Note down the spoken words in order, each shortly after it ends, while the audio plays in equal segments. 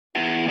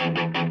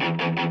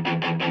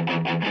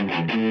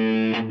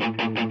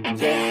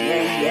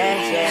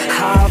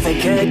the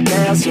good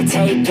girls you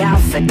take out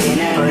for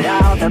dinner, but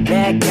all the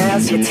bad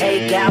girls you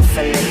take out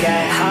for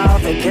liquor. All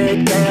the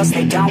good girls,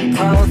 they don't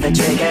pull the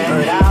trigger,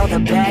 but all the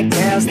bad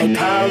girls, they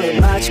pull it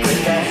much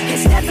quicker.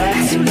 It's never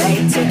too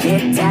late to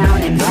get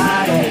down and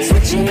party,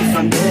 switching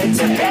from good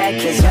to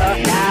bad cause you're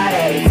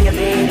naughty. Feel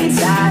it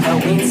inside,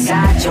 oh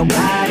inside your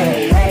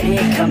body, let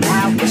it come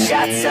out with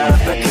shots of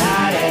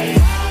Bacardi.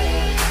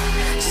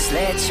 Just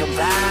let your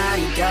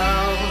body go,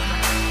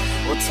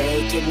 we'll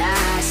take it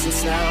nice and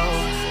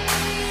slow.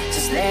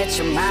 Just let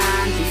your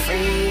mind be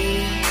free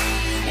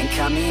and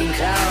come in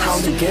close. All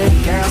the good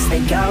girls,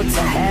 they go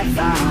to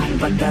heaven,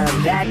 but the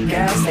bad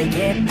girls, they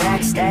get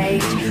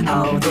backstage.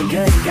 Oh, the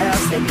good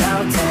girls, they go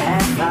to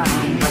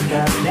heaven, but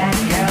the bad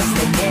girls,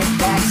 they get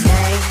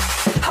backstage.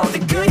 Oh,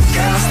 the good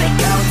girls, they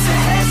go to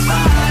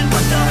heaven,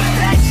 but the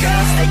bad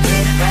girls, they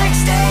get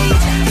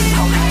backstage.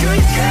 Oh, the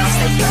good girls,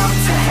 they go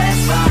to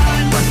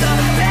heaven, but the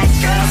bad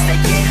girls, they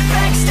get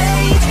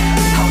backstage.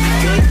 Oh, the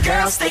good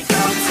girls, they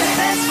go to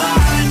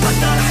heaven, but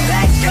the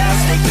bad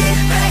girls, they get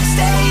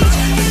backstage.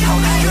 Oh,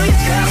 the good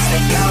girls,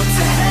 they go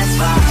to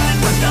heaven,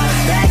 but the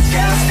bad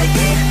girls, they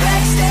get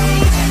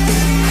backstage.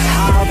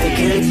 All the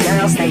good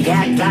girls, they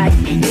act like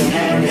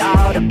beginners.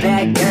 All the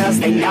bad girls,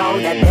 they know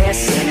that they're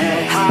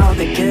sinners. All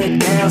the good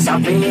girls are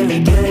really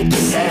good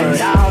kissers,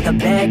 but all the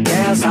bad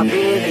girls are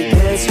really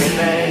good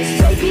strippers.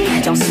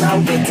 Baby, don't slow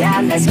it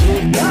down, let's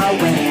keep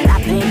going. I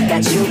think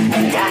that you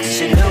and I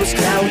should lose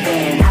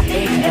clothing. I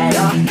think that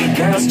all good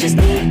girls just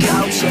need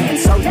coaching,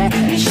 so let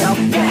me show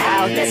you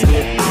how, let's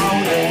get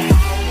on it.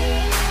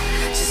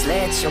 Just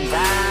let your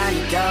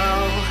body go,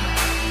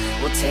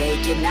 we'll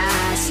take it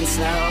nice and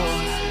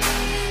slow.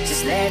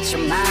 Just let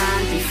your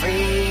mind be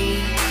free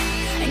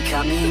and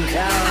come in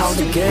close. All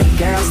the good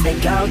girls, they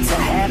go to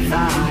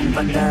heaven,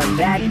 but the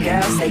bad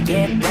girls, they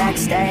get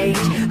backstage.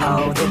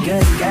 Oh, the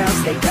good girls,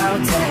 they go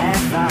to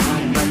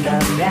heaven, but the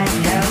bad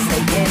girls,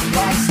 they get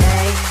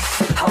backstage.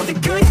 Oh, the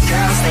good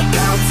girls, they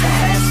go to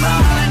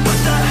heaven, but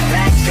the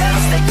bad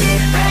girls, they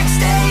get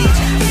backstage.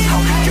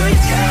 Oh, the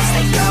good girls,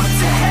 they go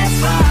to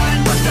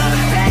heaven, but the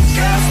bad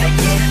girls, they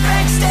get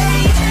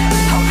backstage.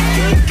 Oh, the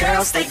good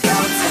girls, they go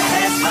to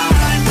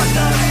heaven, but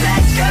the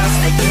bad girls,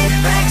 they get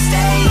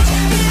backstage.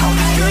 Oh,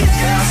 the good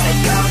girls, they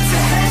go to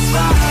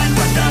heaven,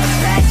 but the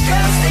bad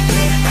girls, they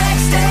get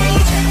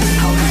backstage.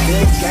 Oh, the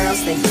good girls,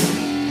 they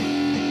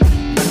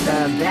but the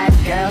bad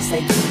girls,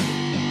 they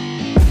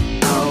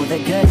oh, the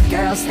good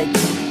girls, they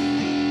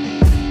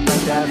but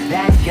the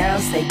bad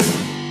girls, they